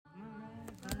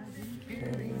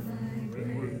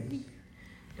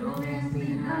Don't ask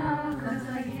me how, 'cause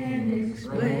I can't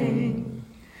explain.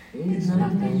 It's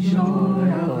nothing short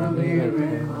of a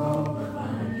miracle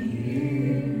right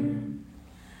here.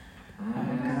 I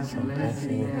got some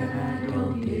blessings that I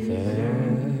don't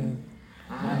deserve.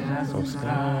 I got some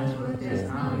scars, but that's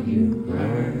how you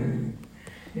learn.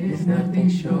 It's nothing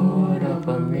short of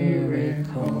a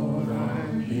miracle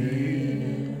right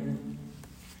here.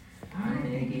 I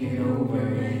think it over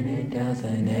and it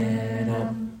doesn't add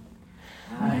up.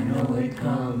 I know it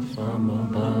comes from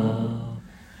above.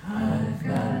 I've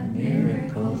got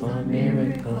miracles on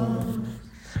miracles,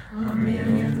 a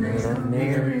miracles on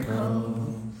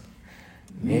miracles,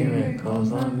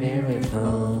 miracles on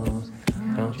miracles.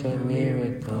 Count your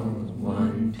miracles,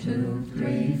 1, 2,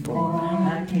 3, 4.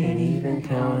 I can't even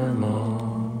count them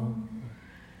all.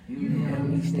 You held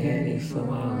me steady so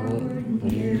I wouldn't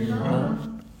give up.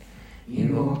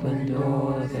 You opened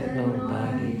doors that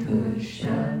nobody could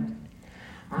shut.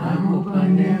 I hope I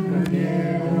never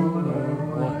get over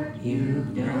what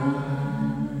you've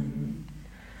done.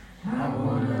 I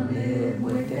wanna live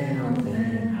with an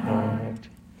open heart.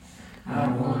 I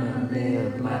wanna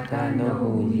live like I know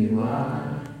who you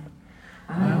are.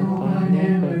 I hope I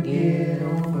never get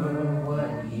over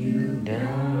what you've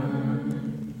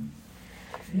done.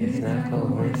 It's not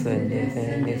coincidence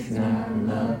and it's not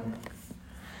luck.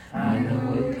 I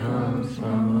know it comes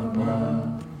from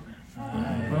above.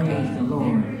 Praise the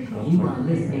Lord. You are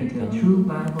listening to True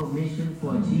Bible Mission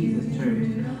for Jesus Church,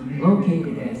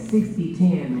 located at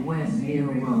 6010 West Mill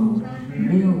Road,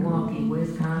 Milwaukee,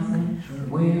 Wisconsin,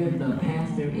 where the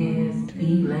pastor is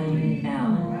Elaine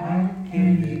Allen. I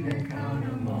can't even count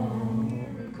them all.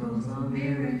 Miracles on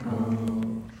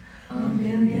miracles, a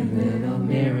million little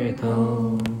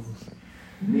miracles.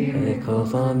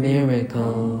 Miracles on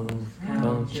miracles,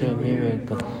 count your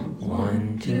miracles.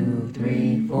 1, 2,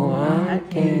 3, 4. I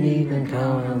can't even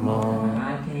count them all.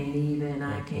 I can't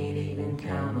even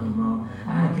count them all.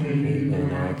 I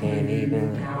can't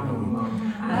even count them all.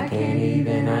 I can't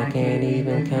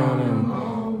even count them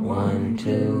all. 1,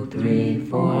 2, 3,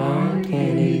 4. I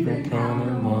can't even count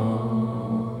them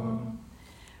all.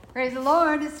 Praise the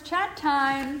Lord, it's chat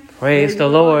time. Praise the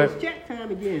Lord. It's chat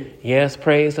time again. Yes,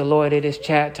 praise the Lord. It is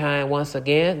chat time once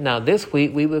again. Now this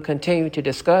week we will continue to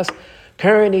discuss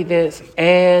current events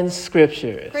and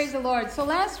scriptures. Praise the Lord. So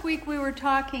last week we were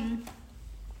talking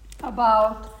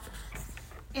about,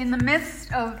 in the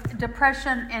midst of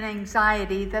depression and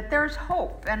anxiety, that there's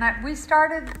hope. And we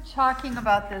started talking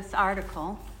about this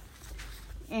article.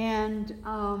 And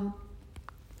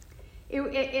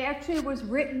it actually was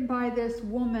written by this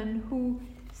woman who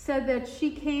said that she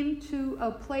came to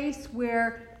a place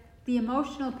where the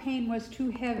emotional pain was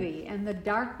too heavy and the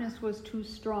darkness was too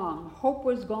strong. Hope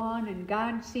was gone and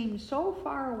God seemed so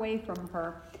far away from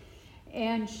her.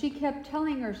 And she kept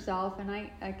telling herself, and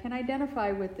I can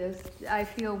identify with this, I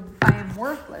feel I am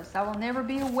worthless. I will never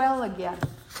be well again.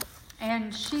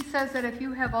 And she says that if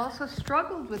you have also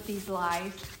struggled with these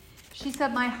lies, she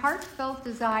said, my heartfelt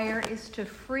desire is to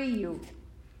free you.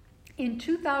 In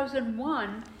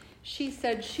 2001, she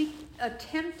said she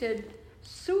attempted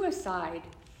suicide.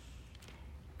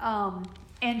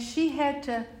 And she had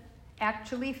to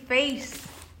actually face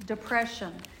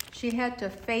depression. She had to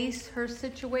face her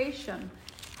situation.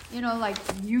 You know, like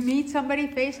you meet somebody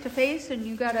face to face and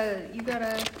you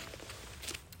gotta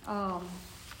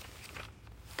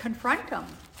confront them,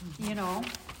 you know.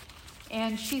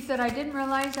 And she said, I didn't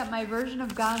realize that my version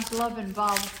of God's love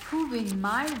involved proving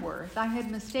my worth. I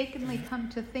had mistakenly come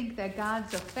to think that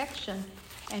God's affection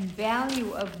and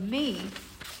value of me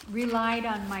relied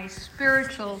on my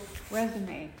spiritual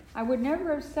resume. I would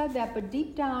never have said that, but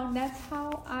deep down, that's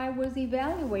how I was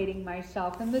evaluating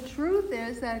myself. And the truth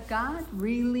is that God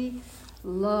really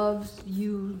loves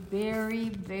you very,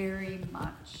 very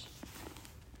much.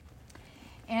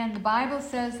 And the Bible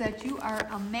says that you are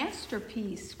a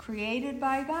masterpiece created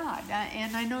by God.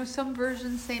 And I know some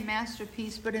versions say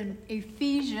masterpiece, but in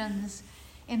Ephesians,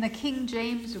 in the King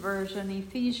James Version,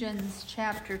 Ephesians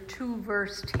chapter 2,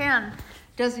 verse 10,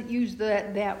 doesn't use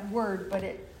that word, but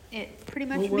it pretty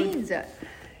much means it.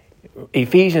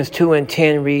 Ephesians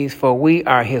 2:10 reads, for we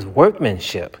are his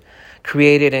workmanship,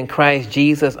 created in Christ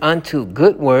Jesus unto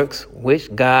good works,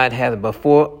 which God hath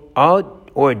before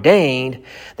ordained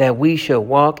that we should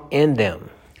walk in them.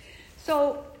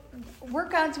 So we're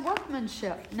God's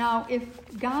workmanship. Now, if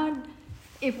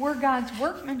we're God's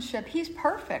workmanship, he's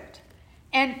perfect.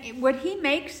 And what he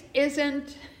makes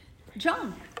isn't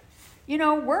junk. You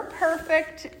know, we're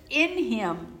perfect in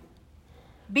him,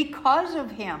 because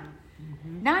of him.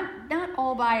 Mm-hmm. Not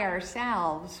all by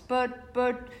ourselves, but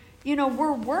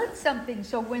we're worth something.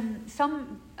 So when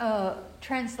some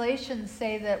translations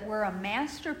say that we're a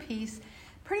masterpiece,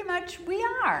 pretty much we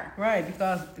are. Right,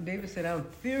 because David said, I'm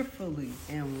fearfully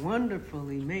and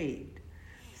wonderfully made.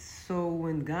 So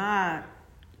when God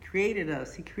created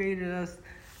us, he created us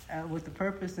with the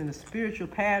purpose and a spiritual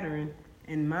pattern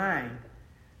in mind.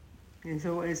 And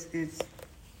so it's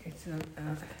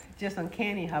just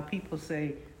uncanny how people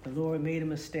say the Lord made a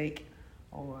mistake,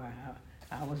 or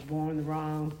I was born the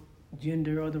wrong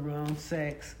gender or the wrong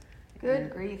sex.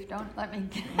 Good grief, don't let me,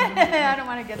 I don't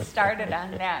want to get started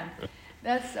on that.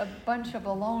 That's a bunch of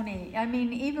baloney. I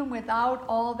mean, even without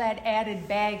all that added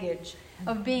baggage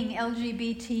of being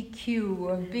LGBTQ,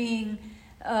 of being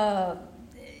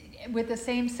with the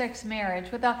same-sex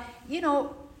marriage, without,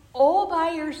 all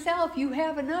by yourself, you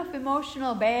have enough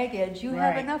emotional baggage, you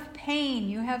have enough pain,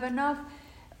 you have enough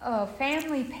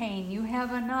family pain, you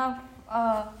have enough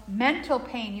mental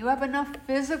pain, you have enough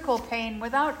physical pain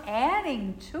without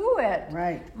adding to it.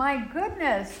 Right. My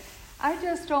goodness, I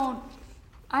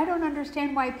don't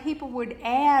understand why people would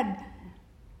add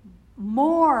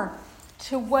more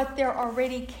to what they're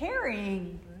already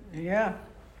carrying. Yeah.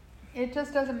 It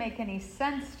just doesn't make any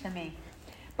sense to me.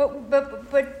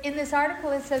 But in this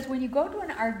article it says when you go to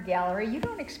an art gallery, you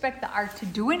don't expect the art to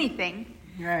do anything.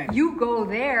 Right. You go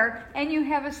there and you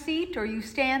have a seat, or you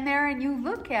stand there and you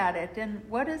look at it, and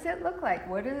what does it look like?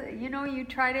 What is it? You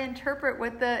try to interpret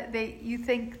what you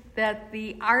think that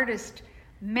the artist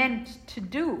meant to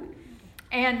do.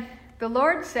 And the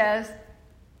Lord says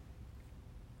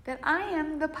that I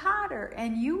am the potter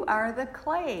and you are the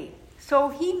clay. So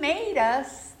he made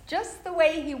us just the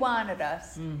way he wanted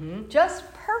us, just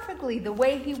perfectly the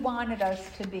way he wanted us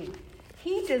to be.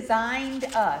 He designed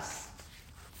us.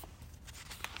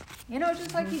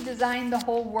 Just like he designed the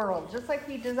whole world, just like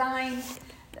he designed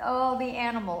all the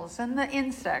animals and the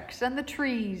insects and the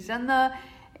trees and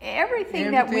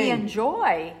everything that we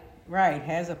enjoy. Right,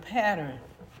 has a pattern.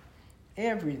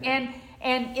 Everything.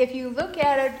 And if you look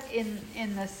at it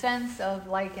in the sense of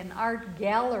like an art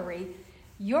gallery,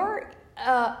 you're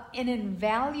an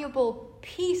invaluable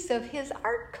piece of his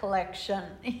art collection.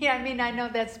 Yeah, I mean, I know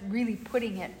that's really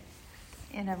putting it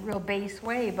in a real base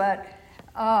way, but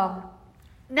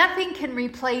nothing can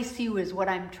replace you is what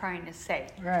I'm trying to say.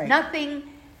 Right.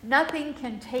 Nothing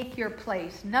can take your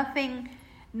place. Nothing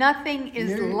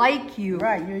is like you.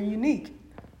 Right, you're unique.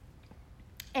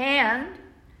 And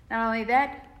not only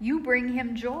that, you bring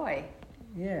him joy.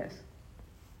 Yes.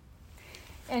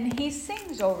 And he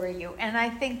sings over you. And I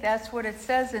think that's what it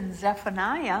says in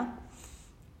Zephaniah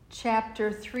chapter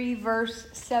 3, verse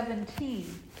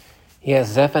 17. Yes,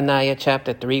 Zephaniah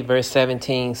chapter 3, verse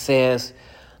 17 says,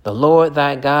 "The Lord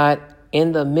thy God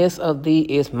in the midst of thee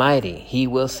is mighty. He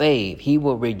will save. He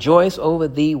will rejoice over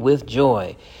thee with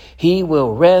joy. He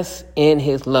will rest in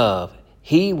his love.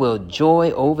 He will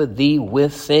joy over thee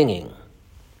with singing."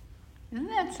 Isn't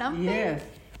that something? Yes.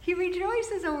 He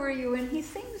rejoices over you and he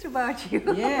sings about you.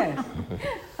 Yes.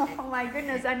 Oh my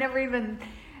goodness, I never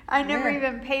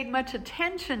even paid much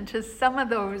attention to some of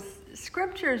those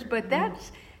scriptures, but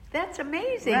that's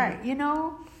amazing, Right.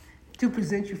 To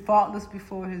present you faultless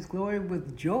before his glory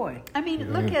with joy. I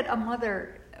mean, look at a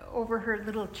mother over her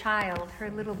little child, her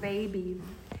little baby.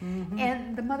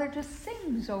 And the mother just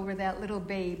sings over that little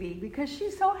baby because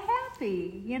she's so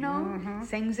happy,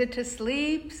 sings it to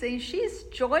sleep. She's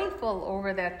joyful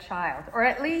over that child, or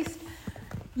at least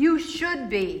you should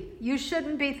be. You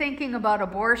shouldn't be thinking about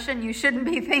abortion. You shouldn't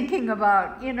be thinking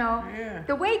about,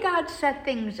 the way God set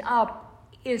things up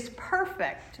is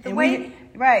perfect. And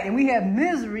we have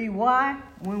misery. Why?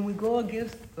 When we go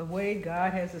against the way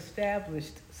God has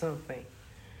established something.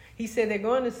 He said they're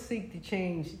going to seek to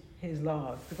change his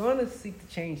laws. They're going to seek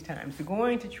to change times. They're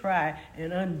going to try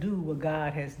and undo what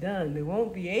God has done. They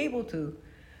won't be able to,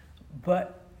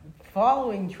 but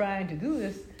trying to do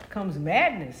this comes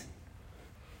madness.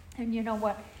 And you know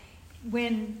what?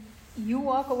 When you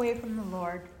walk away from the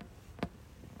Lord,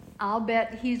 I'll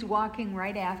bet he's walking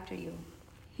right after you.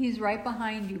 He's right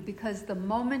behind you, because the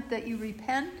moment that you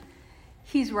repent,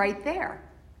 he's right there.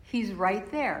 He's right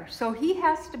there. So he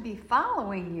has to be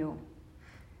following you.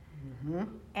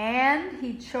 And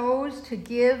he chose to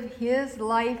give his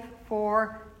life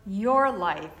for your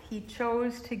life. He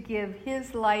chose to give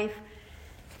his life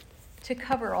to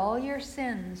cover all your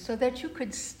sins, so that you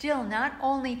could still not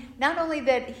only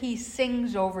that he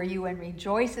sings over you and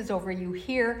rejoices over you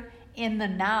here in the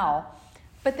now,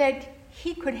 but that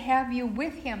he could have you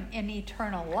with him in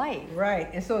eternal life. Right.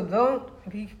 And so don't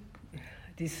be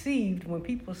deceived when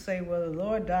people say, well, the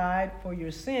Lord died for your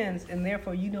sins and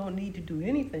therefore you don't need to do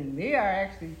anything. They are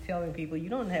actually telling people you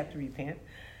don't have to repent.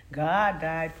 God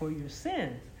died for your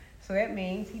sins. So that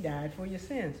means he died for your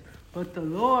sins. But the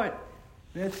Lord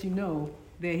lets you know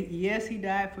that, yes, he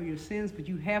died for your sins, but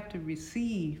you have to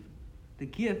receive the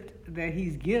gift that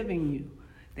he's giving you,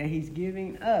 that he's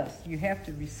giving us. You have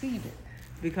to receive it.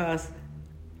 Because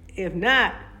if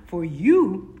not, for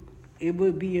you, it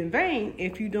would be in vain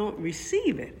if you don't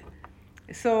receive it.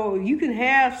 So you can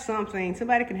have something,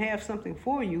 somebody can have something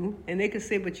for you, and they can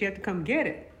say, but you have to come get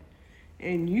it.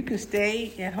 And you can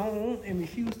stay at home and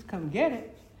refuse to come get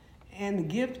it, and the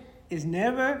gift is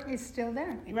never... It's still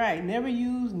there. Right, never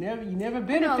used, you never benefit from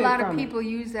it. You know, a lot of people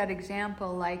use that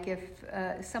example, like if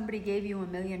somebody gave you $1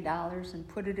 million and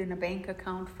put it in a bank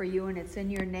account for you, and it's in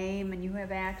your name, and you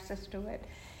have access to it,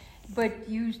 but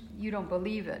you don't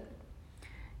believe it.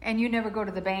 And you never go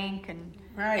to the bank and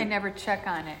never check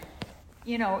on it.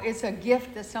 You know, it's a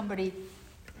gift that somebody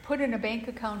put in a bank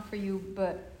account for you,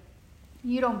 but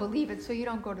you don't believe it, so you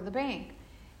don't go to the bank.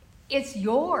 It's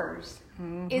yours.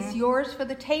 Mm-hmm. It's yours for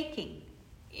the taking.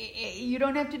 You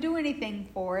don't have to do anything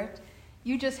for it.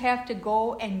 You just have to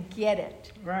go and get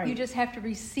it. Right. You just have to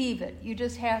receive it. You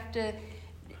just have to...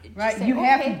 Right, say, you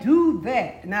have to do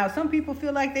that. Now, some people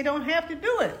feel like they don't have to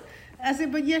do it. I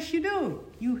said, but yes, you do.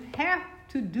 You have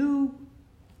to do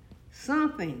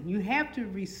something. You have to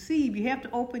receive. You have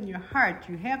to open your heart.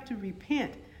 You have to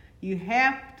repent. You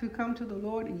have to come to the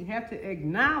Lord, and you have to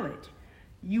acknowledge.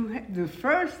 The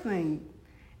first thing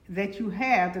that you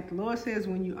have, that the Lord says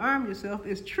when you arm yourself,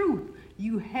 is truth.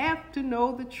 You have to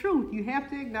know the truth. You have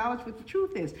to acknowledge what the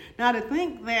truth is. Now, to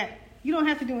think that you don't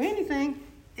have to do anything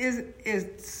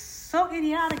is so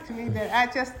idiotic to me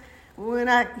that when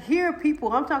I hear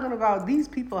people, I'm talking about these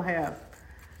people have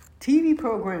TV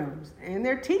programs, and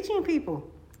they're teaching people,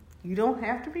 you don't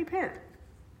have to repent.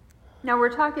 Now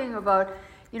we're talking about,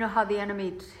 you know, how the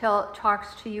enemy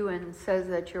talks to you and says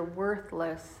that you're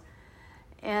worthless.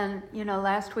 And, you know,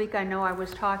 last week I know I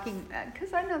was talking,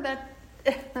 because I know that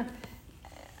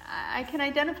I can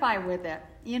identify with it,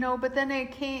 you know, but then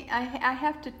I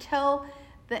have to tell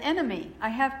the enemy, I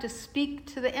have to speak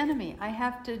to the enemy. I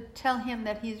have to tell him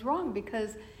that he's wrong,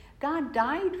 because God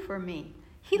died for me.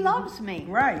 He loves me.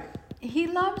 Right. He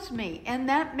loves me, and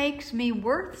that makes me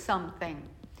worth something.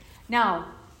 Now,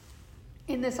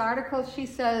 in this article, she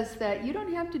says that you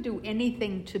don't have to do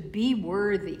anything to be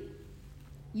worthy.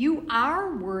 You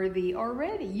are worthy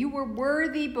already. You were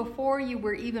worthy before you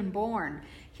were even born.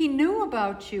 He knew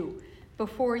about you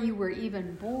before you were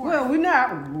even born. Well, we're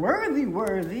not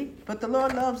worthy, but the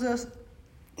Lord loves us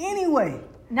anyway.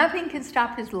 Nothing can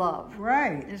stop his love.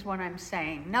 Right. Is what I'm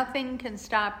saying. Nothing can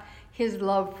stop his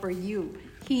love for you.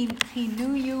 He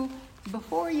knew you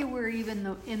before you were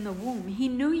even in the womb. He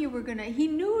knew he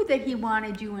knew that he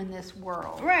wanted you in this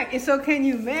world. Right. And so can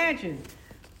you imagine,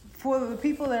 for the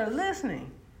people that are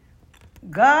listening,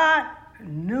 God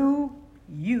knew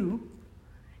you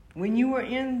when you were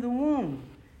in the womb.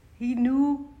 He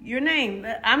knew your name.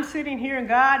 I'm sitting here, and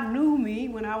God knew me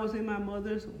when I was in my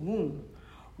mother's womb.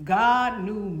 God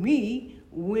knew me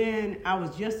when I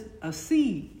was just a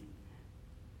seed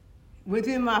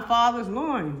within my father's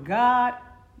loins. God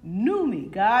knew me.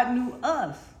 God knew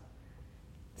us.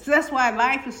 So that's why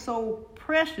life is so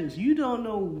precious. You don't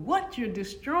know what you're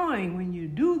destroying when you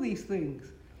do these things.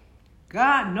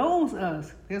 God knows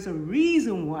us. There's a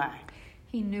reason why.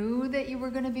 He knew that you were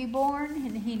going to be born,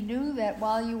 and he knew that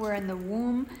while you were in the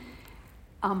womb,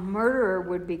 a murderer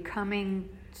would be coming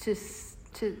to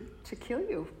kill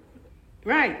you.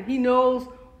 Right. He knows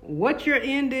what your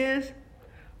end is,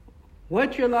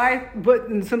 what your life. But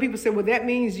some people say, well, that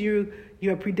means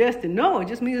you're predestined. No, it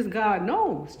just means God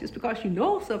knows. Just because you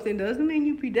know something doesn't mean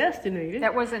you predestinated.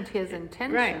 That wasn't his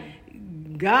intention. Right.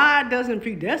 God doesn't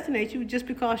predestinate you just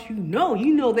because you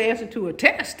know the answer to a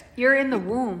test. You're in the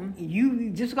womb.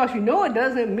 Just because you know it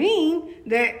doesn't mean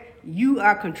that you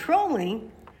are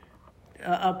controlling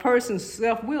a person's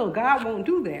self-will. God won't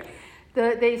do that.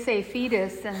 They say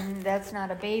fetus, and that's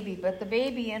not a baby, but the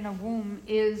baby in a womb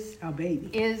is a baby.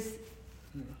 Is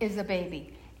a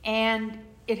baby, and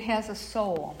it has a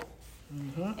soul.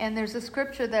 Mm-hmm. And there's a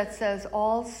scripture that says,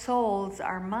 "All souls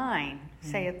are mine,"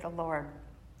 saith the Lord.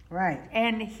 Right.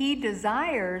 And he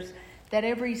desires that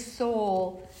every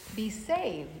soul be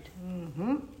saved.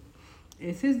 Mm-hmm.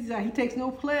 It's his desire. He takes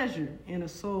no pleasure in a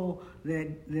soul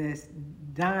that's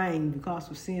dying because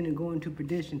of sin and going to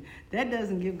perdition. That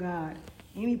doesn't give God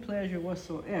any pleasure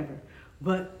whatsoever.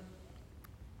 But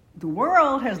the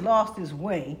world has lost its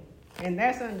way, and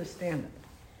that's understandable.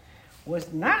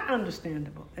 What's not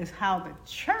understandable is how the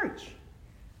church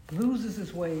loses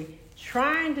its way,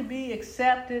 trying to be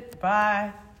accepted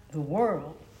by the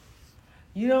world,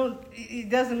 It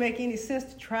doesn't make any sense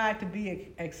to try to be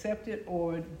accepted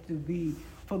or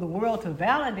for the world to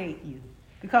validate you,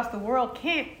 because the world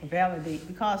can't validate,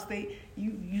 because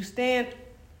you stand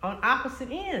on opposite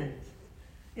ends.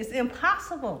 It's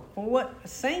impossible. For what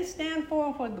saints stand for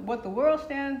and for what the world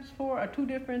stands for are two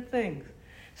different things.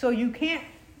 So you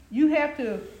have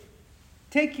to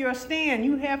take your stand.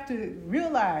 You have to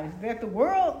realize that the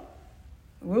world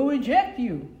will reject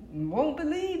you, won't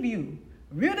believe you,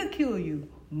 ridicule you,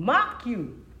 mock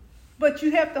you. But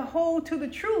you have to hold to the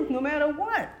truth no matter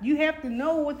what. You have to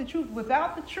know what the truth,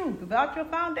 without your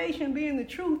foundation being the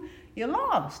truth, you're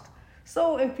lost.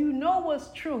 So if you know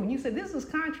what's true, and you say, this is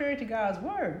contrary to God's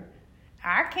word,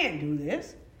 I can't do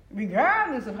this,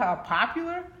 regardless of how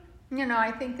popular.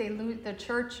 I think the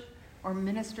church or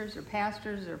ministers or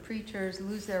pastors or preachers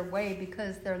lose their way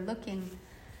because they're looking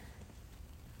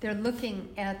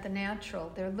at the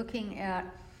natural.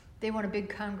 They want a big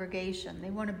congregation.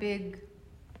 They want a big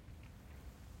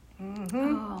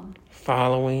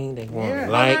following. They want likes.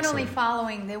 Well, not only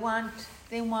following, they want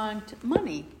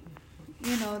money.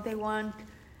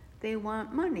 They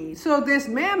want money. So there's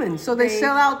mammon. So they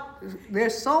sell out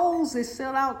their souls. They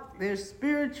sell out their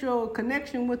spiritual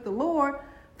connection with the Lord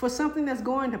for something that's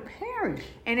going to perish.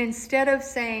 And instead of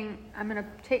saying, I'm going to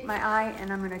take my eye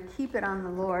and I'm going to keep it on the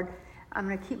Lord, I'm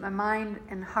going to keep my mind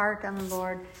and heart on the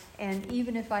Lord, and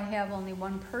even if I have only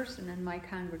one person in my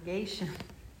congregation,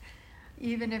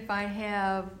 even if I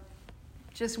have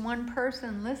just one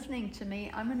person listening to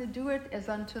me, I'm going to do it as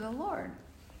unto the Lord.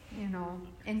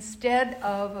 Instead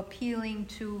of appealing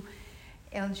to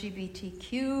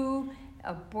LGBTQ,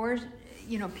 abortion,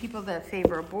 people that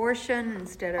favor abortion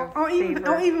instead of or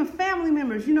even family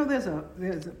members. There's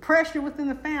a pressure within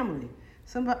the family.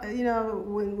 Somebody,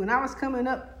 when I was coming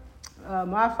up,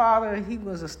 my father, he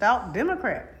was a stout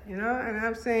Democrat, and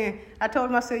I told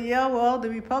him, I said, yeah, well, the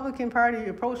Republican Party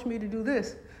approached me to do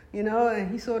this, and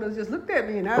he sort of just looked at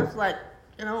me, and I was like,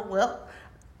 well,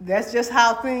 that's just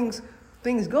how things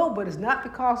go, but it's not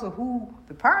because of who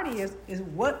the party is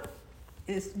what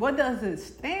does it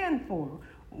stand for?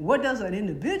 What does an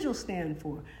individual stand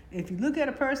for? If you look at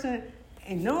a person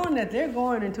and knowing that they're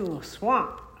going into a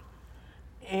swamp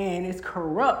and it's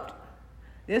corrupt,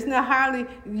 it's not hardly,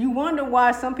 you wonder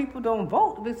why some people don't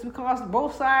vote. It's because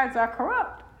both sides are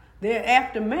corrupt. They're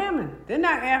after mammon. They're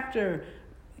not after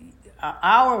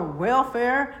our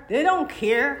welfare. They don't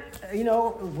care,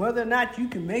 whether or not you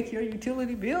can make your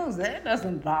utility bills. That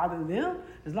doesn't bother them.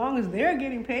 As long as they're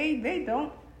getting paid, they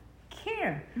don't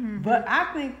care. Mm-hmm. But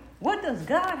I think, what does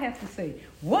God have to say?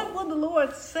 What will the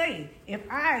Lord say if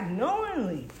I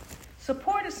knowingly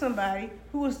supported somebody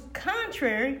who was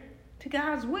contrary to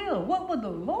God's will? What would the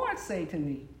Lord say to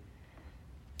me?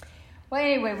 Well,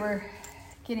 anyway, we're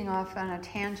getting off on a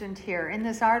tangent here. In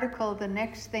this article, the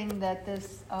next thing that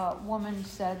this woman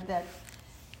said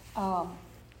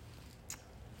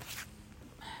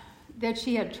that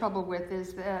she had trouble with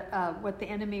is that what the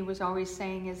enemy was always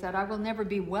saying is that I will never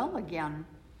be well again.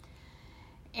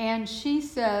 And she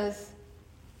says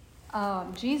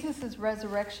Jesus'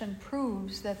 resurrection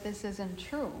proves that this isn't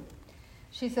true.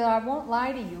 She said, I won't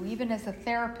lie to you, even as a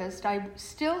therapist, I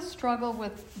still struggle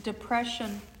with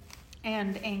depression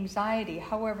and anxiety.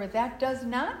 However, that does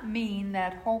not mean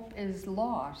that hope is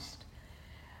lost.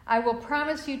 I will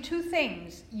promise you two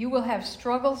things. You will have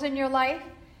struggles in your life,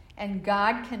 and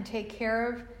God can take care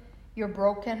of your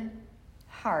broken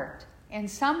heart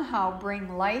and somehow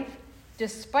bring life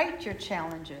despite your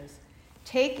challenges.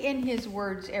 Take in His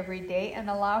words every day and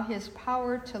allow His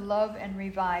power to love and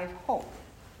revive hope.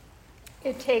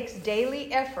 It takes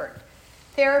daily effort,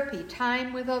 therapy,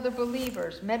 time with other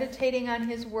believers, meditating on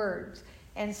His words,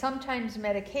 and sometimes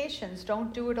medications.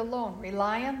 Don't do it alone.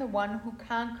 Rely on the one who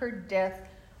conquered death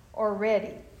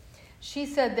already. She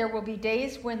said there will be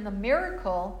days when the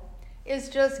miracle is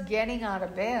just getting out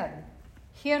of bed.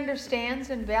 He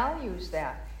understands and values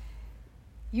that.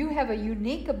 You have a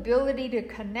unique ability to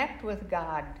connect with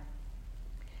God.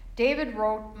 David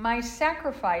wrote, my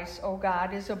sacrifice, O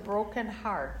God, is a broken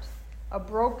heart. A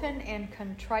broken and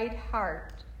contrite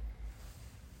heart,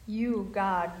 you,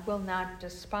 God, will not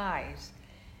despise.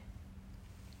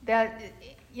 That,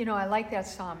 I like that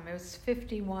psalm. It was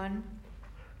 51,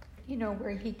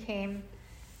 where he came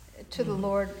to the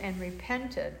Lord and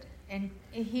repented. And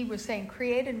he was saying,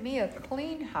 create in me a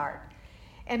clean heart.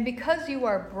 And because you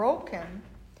are broken,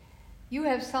 you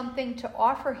have something to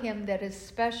offer Him that is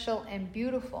special and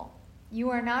beautiful. You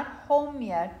are not home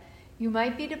yet. You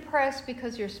might be depressed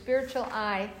because your spiritual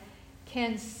eye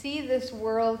can see this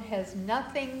world has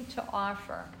nothing to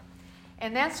offer.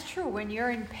 And that's true when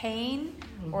you're in pain,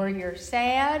 or you're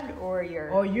sad, or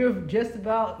you're just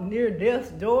about near death's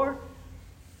door.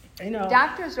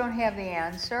 Doctors don't have the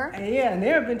answer. And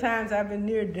there have been times I've been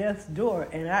near death's door,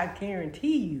 and I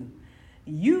guarantee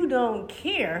you don't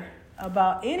care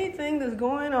about anything that's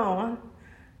going on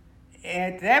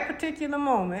at that particular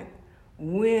moment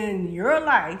when your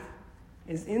life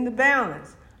is in the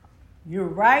balance. You're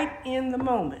right in the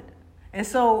moment. And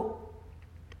so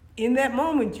in that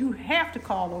moment, you have to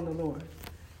call on the Lord.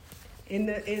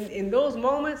 In those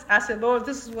moments, I said, Lord,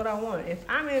 this is what I want. If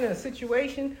I'm in a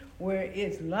situation where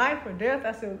it's life or death,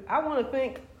 I said, I want to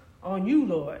think on you,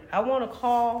 Lord. I want to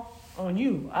call on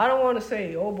you. I don't want to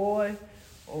say, oh boy,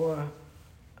 or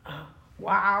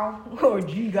wow, or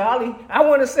gee golly. I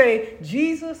want to say,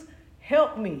 Jesus,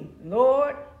 help me.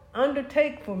 Lord,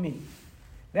 undertake for me.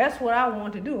 That's what I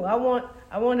want to do. I want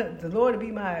the Lord to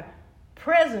be my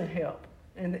present help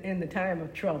in the time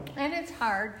of trouble. And it's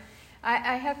hard.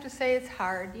 I have to say it's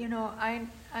hard.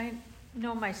 I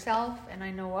know myself and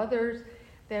I know others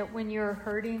that when you're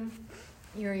hurting,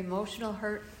 you're emotional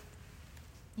hurt,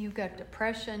 you've got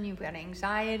depression, you've got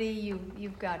anxiety,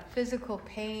 you've got physical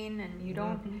pain, and you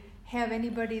don't have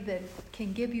anybody that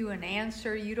can give you an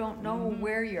answer. You don't know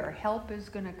where your help is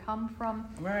going to come from.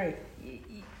 Right.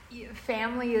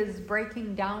 Family is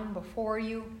breaking down before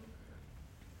you,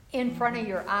 in front of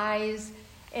your eyes,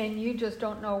 and you just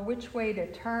don't know which way to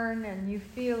turn, and you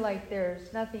feel like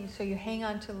there's nothing, so you hang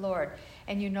on to the Lord.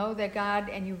 And you know that God,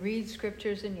 and you read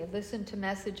scriptures, and you listen to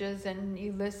messages, and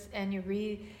you listen, and you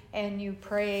read, and you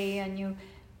pray,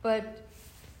 but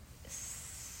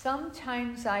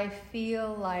sometimes I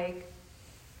feel like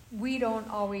we don't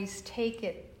always take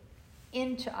it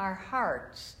into our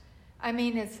hearts. I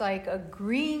mean, it's like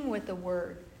agreeing with the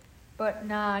word, but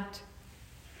not,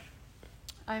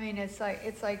 it's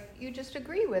like you just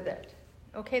agree with it.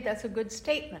 Okay, that's a good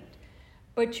statement.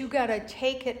 But you got to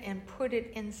take it and put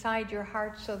it inside your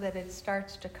heart so that it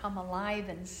starts to come alive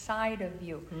inside of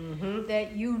you.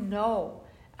 That you know.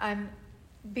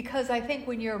 Because I think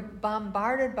when you're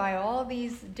bombarded by all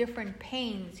these different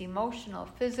pains, emotional,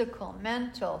 physical,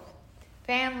 mental,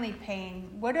 family pain,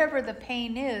 whatever the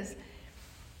pain is,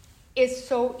 it's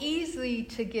so easy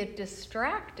to get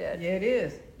distracted. Yeah, it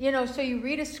is. So you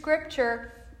read a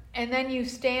scripture, and then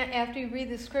after you read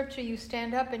the scripture, you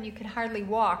stand up and you can hardly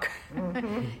walk.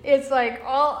 It's like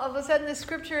all of a sudden the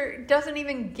scripture doesn't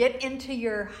even get into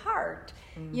your heart,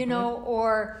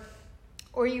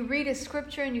 or you read a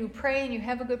scripture and you pray and you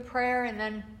have a good prayer, and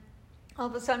then all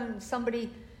of a sudden somebody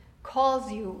calls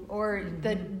you, or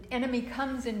the enemy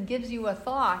comes and gives you a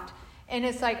thought, and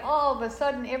it's like all of a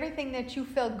sudden everything that you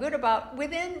felt good about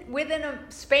within a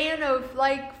span of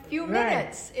like few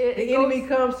minutes, the enemy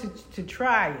comes to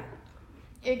try you.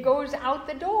 It goes out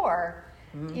the door,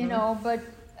 but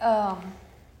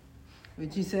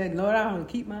you said, Lord, I want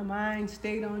to keep my mind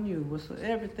stayed on you.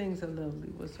 Whatsoever things are lovely,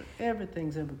 whatsoever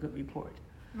things have a good report.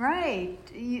 Right.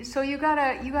 So you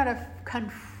gotta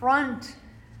confront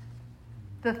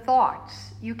the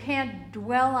thoughts. You can't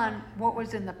dwell on what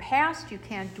was in the past. You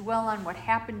can't dwell on what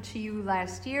happened to you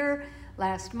last year,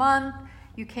 last month.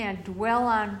 You can't dwell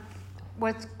on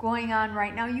what's going on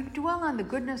right now. You dwell on the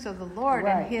goodness of the Lord,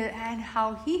 right, and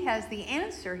how He has the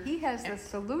answer. He has the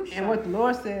solution. And what the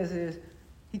Lord says is,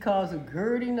 He calls it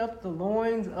girding up the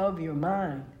loins of your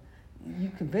mind.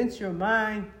 You convince your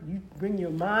mind, you bring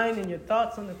your mind and your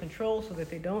thoughts under control so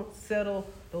that they don't settle,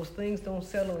 those things don't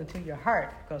settle into your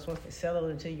heart. Because once they settle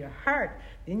into your heart,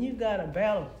 then you've got a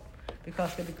battle,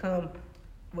 because they become,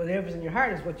 whatever's in your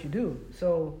heart is what you do.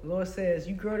 So the Lord says,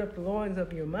 you gird up the loins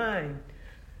of your mind,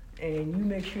 and you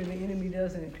make sure the enemy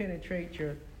doesn't penetrate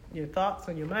your thoughts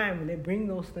or your mind. When they bring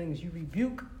those things, you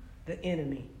rebuke the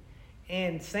enemy.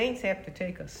 And saints have to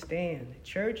take a stand. The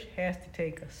church has to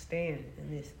take a stand in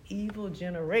this evil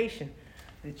generation.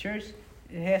 The church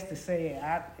has to say,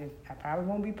 I probably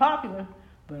won't be popular,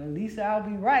 but at least I'll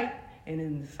be right. And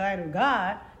in the sight of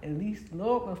God, at least the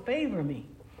Lord will favor me.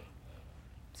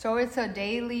 So it's a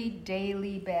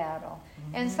daily battle.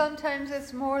 And sometimes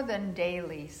it's more than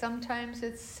daily. Sometimes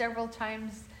it's several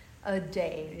times a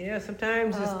day. Yeah,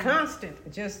 sometimes it's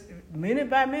constant, just minute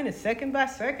by minute, second by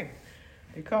second.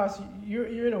 Because you're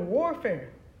in a warfare.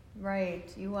 Right,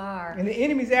 you are. And the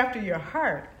enemy's after your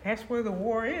heart. That's where the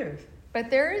war is. But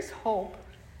there is hope.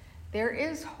 There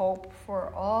is hope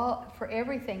for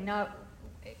everything. Now,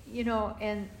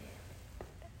 and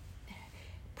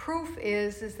proof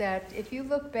is that if you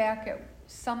look back at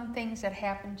some things that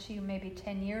happened to you maybe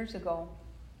 10 years ago,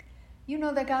 you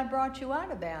know that God brought you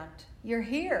out of that. You're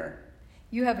here.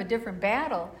 You have a different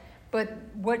battle. But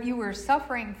what you were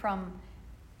suffering from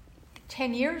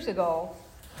 10 years ago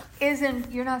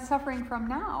you're not suffering from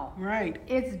now. Right.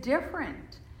 It's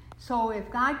different. So if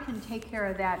God can take care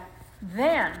of that,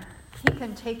 then he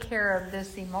can take care of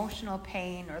this emotional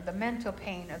pain or the mental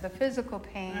pain or the physical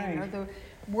pain or the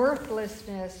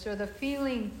worthlessness or the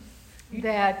feeling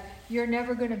that you're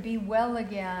never going to be well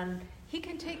again. He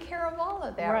can take care of all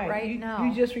of that right now.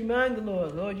 You just remind the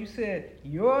Lord, Lord, you said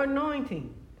your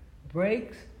anointing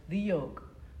breaks the yoke.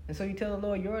 And so you tell the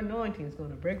Lord your anointing is going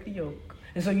to break the yoke.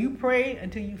 And so you pray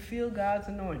until you feel God's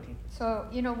anointing. So,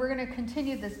 we're going to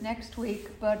continue this next week,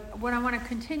 but what I want to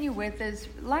continue with is,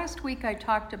 last week I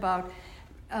talked about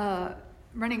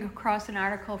running across an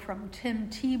article from Tim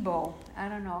Tebow. I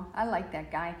don't know. I like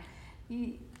that guy.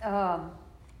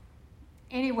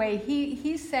 Anyway,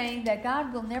 he's saying that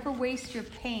God will never waste your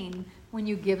pain when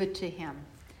you give it to him.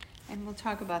 And we'll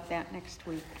talk about that next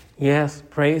week. Yes,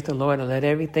 praise the Lord, and let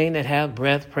everything that have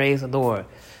breath praise the Lord.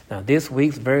 Now, this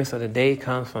week's verse of the day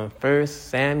comes from 1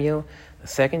 Samuel, the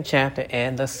 2nd chapter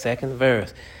and the 2nd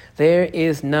verse. There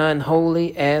is none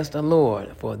holy as the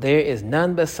Lord, for there is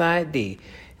none beside thee,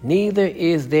 neither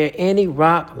is there any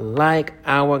rock like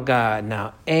our God.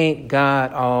 Now, ain't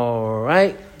God all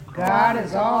right? God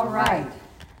is all right.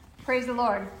 Praise the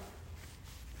Lord.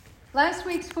 Last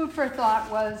week's food for thought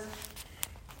was,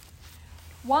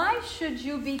 why should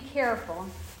you be careful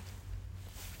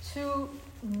to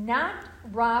not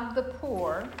rob the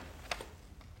poor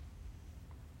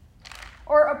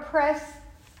or oppress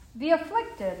the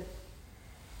afflicted?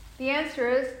 The answer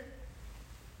is,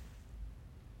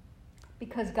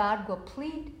 because God will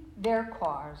plead their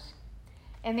cause.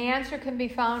 And the answer can be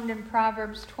found in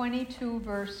Proverbs 22,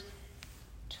 verse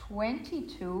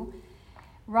 22.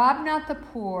 Rob not the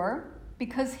poor,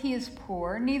 because he is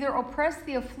poor, neither oppress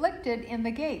the afflicted in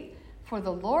the gate, for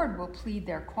the Lord will plead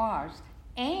their cause,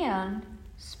 and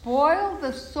spoil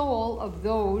the soul of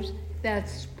those that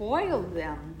spoil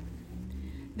them.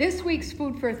 This week's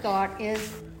food for thought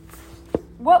is,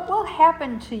 what will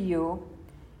happen to you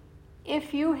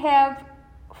if you have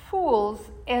fools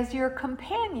as your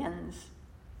companions?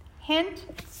 Hint,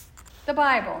 the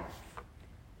Bible.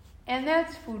 And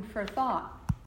that's food for thought.